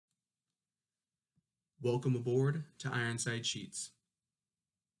Welcome aboard to Ironside Sheets.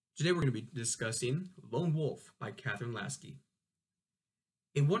 Today we're going to be discussing Lone Wolf by Kathryn Lasky.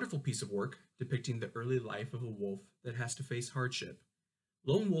 A wonderful piece of work depicting the early life of a wolf that has to face hardship.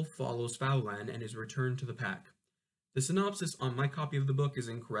 Lone Wolf follows Fowlland and his return to the pack. The synopsis on my copy of the book is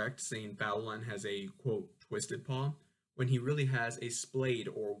incorrect, saying Fowlland has a, quote, twisted paw, when he really has a splayed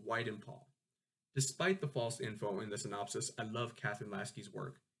or whitened paw. Despite the false info in the synopsis, I love Kathryn Lasky's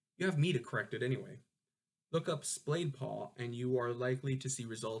work. You have me to correct it anyway. Look up splayed paw and you are likely to see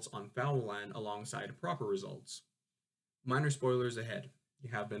results on Fowlland alongside proper results. Minor spoilers ahead, you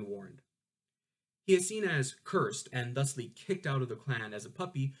have been warned. He is seen as cursed and thusly kicked out of the clan as a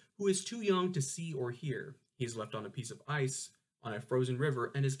puppy who is too young to see or hear. He is left on a piece of ice on a frozen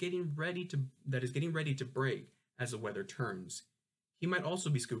river and is getting ready to break as the weather turns. He might also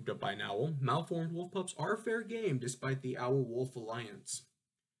be scooped up by an owl. Malformed wolf pups are fair game despite the owl-wolf alliance.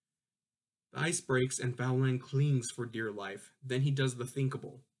 The ice breaks and Fowlland clings for dear life. Then he does the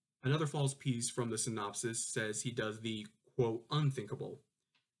thinkable. Another false piece from the synopsis says he does the, quote, unthinkable,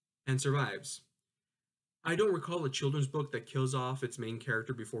 and survives. I don't recall a children's book that kills off its main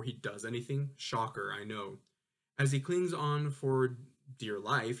character before he does anything. Shocker, I know. As he clings on for dear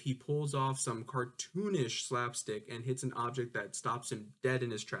life, he pulls off some cartoonish slapstick and hits an object that stops him dead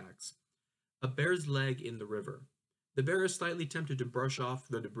in his tracks. A bear's leg in the river. The bear is slightly tempted to brush off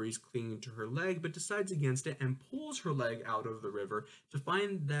the debris clinging to her leg, but decides against it and pulls her leg out of the river to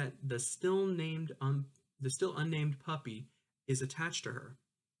find that the still unnamed puppy is attached to her.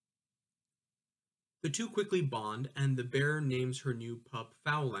 The two quickly bond, and the bear names her new pup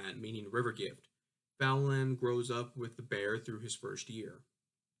Fowlland, meaning river gift. Fowlland grows up with the bear through his first year.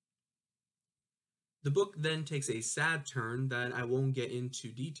 The book then takes a sad turn that I won't get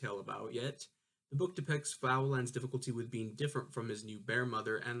into detail about yet. The book depicts Fowland's difficulty with being different from his new bear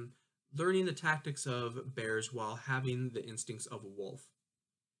mother and learning the tactics of bears while having the instincts of a wolf.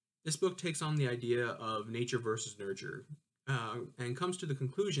 This book takes on the idea of nature versus nurture and comes to the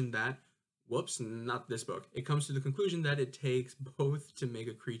conclusion that, not this book, it comes to the conclusion that it takes both to make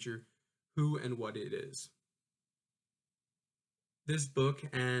a creature who and what it is. This book,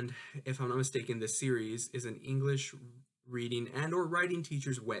 and if I'm not mistaken, this series, is an English reading and or writing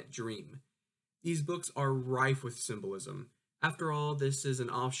teacher's wet dream. These books are rife with symbolism. After all, this is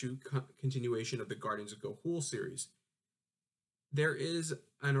an offshoot continuation of the Guardians of Ga'Hoole series. There is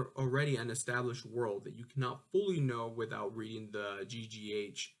already an established world that you cannot fully know without reading the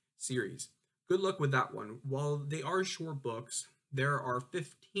GGH series. Good luck with that one. While they are short books, there are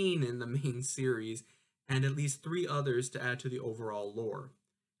 15 in the main series and at least 3 others to add to the overall lore.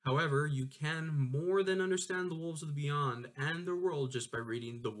 However, you can more than understand the Wolves of the Beyond and their world just by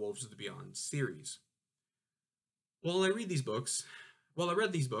reading the Wolves of the Beyond series. While I read these books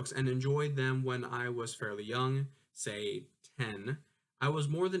and enjoyed them when I was fairly young, say 10, I was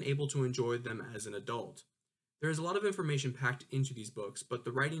more than able to enjoy them as an adult. There is a lot of information packed into these books, but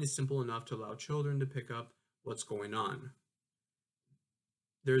the writing is simple enough to allow children to pick up what's going on.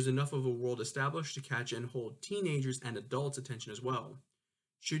 There is enough of a world established to catch and hold teenagers and adults' attention as well.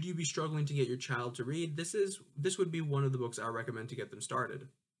 Should you be struggling to get your child to read, this would be one of the books I recommend to get them started.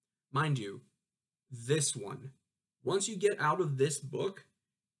 Mind you, this one. Once you get out of this book,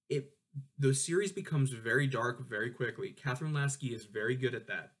 the series becomes very dark very quickly. Kathryn Lasky is very good at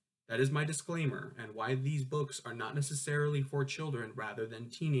that. That is my disclaimer, and why these books are not necessarily for children rather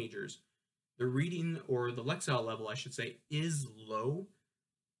than teenagers. The reading, or the Lexile level, I should say, is low,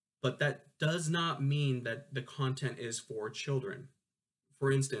 but that does not mean that the content is for children.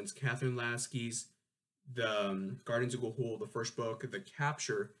 For instance, Kathryn Lasky's The Guardians of Ga'Hoole, the first book, The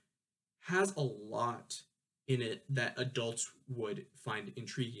Capture, has a lot in it that adults would find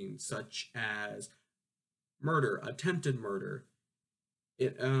intriguing, such as murder, attempted murder.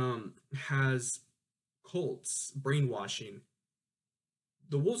 It has cults, brainwashing.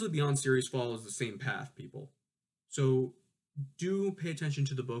 The Wolves of the Beyond series follows the same path, people. So do pay attention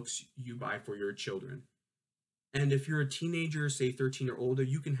to the books you buy for your children. And if you're a teenager, say 13 or older,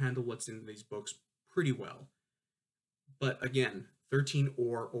 you can handle what's in these books pretty well. But again, 13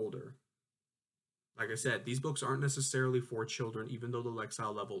 or older. Like I said, these books aren't necessarily for children, even though the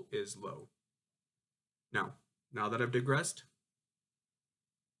Lexile level is low. Now that I've digressed,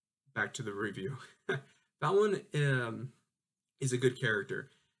 back to the review. Fallon is a good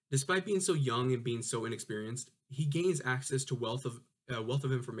character. Despite being so young and being so inexperienced, he gains access to wealth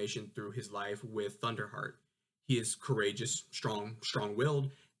of information through his life with Thunderheart. He is courageous,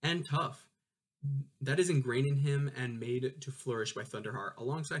 strong-willed, and tough. That is ingrained in him and made to flourish by Thunderheart,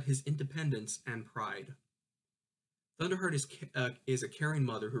 alongside his independence and pride. Thunderheart is a caring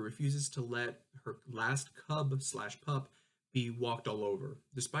mother who refuses to let her last cub slash pup be walked all over.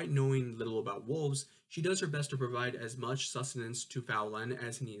 Despite knowing little about wolves, she does her best to provide as much sustenance to Fowlan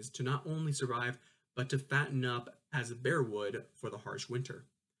as he needs to not only survive, but to fatten up as a bear would for the harsh winter.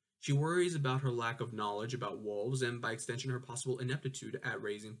 She worries about her lack of knowledge about wolves and, by extension, her possible ineptitude at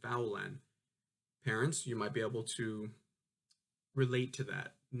raising Fowlan. Parents, you might be able to relate to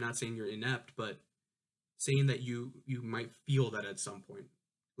that. I'm not saying you're inept, but saying that you might feel that at some point.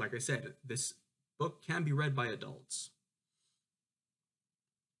 Like I said, this book can be read by adults.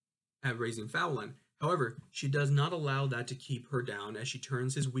 At raising Fowlan, however, she does not allow that to keep her down as she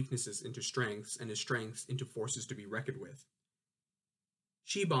turns his weaknesses into strengths and his strengths into forces to be reckoned with.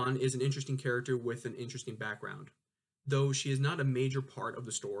 Shiban is an interesting character with an interesting background. Though she is not a major part of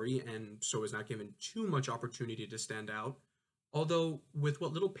the story and so is not given too much opportunity to stand out, although with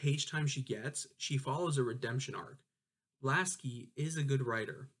what little page time she gets, she follows a redemption arc. Lasky is a good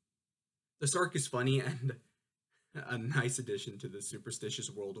writer. The arc is funny and a nice addition to the superstitious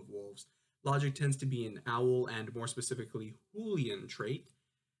world of wolves. Logic tends to be an owl and more specifically Hoolian trait.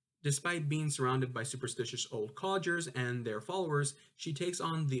 Despite being surrounded by superstitious old codgers and their followers, she takes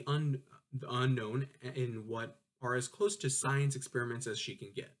on the unknown in what are as close to science experiments as she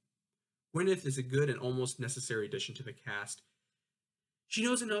can get. Gwyneth is a good and almost necessary addition to the cast. She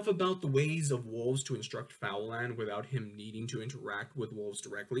knows enough about the ways of wolves to instruct Fowlan without him needing to interact with wolves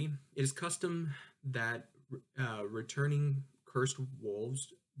directly. It is custom that returning cursed wolves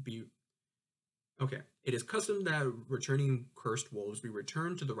be okay. It is custom that returning cursed wolves be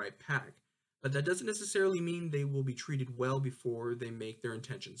returned to the right pack, but that doesn't necessarily mean they will be treated well before they make their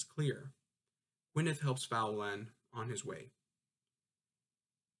intentions clear. Gwyneth helps Fowlan on his way.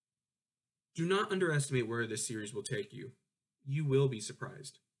 Do not underestimate where this series will take you. You will be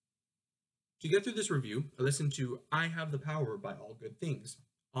surprised. To get through this review, I listened to I Have the Power by All Good Things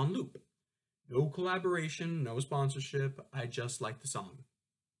on loop. No collaboration, no sponsorship, I just like the song.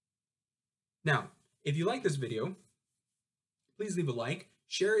 Now, if you like this video, please leave a like,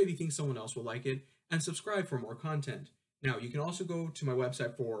 share if you think someone else will like it, and subscribe for more content. Now, you can also go to my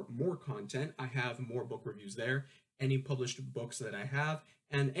website for more content. I have more book reviews there, any published books that I have,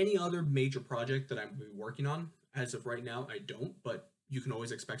 and any other major project that I'm working on. As of right now, I don't, but you can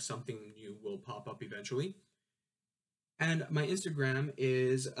always expect something new will pop up eventually. And my Instagram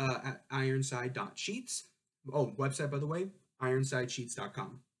is at ironside.sheets. Oh, website, by the way,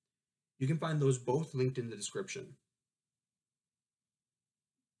 ironsidesheets.com. You can find those both linked in the description.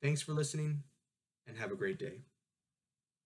 Thanks for listening, and have a great day.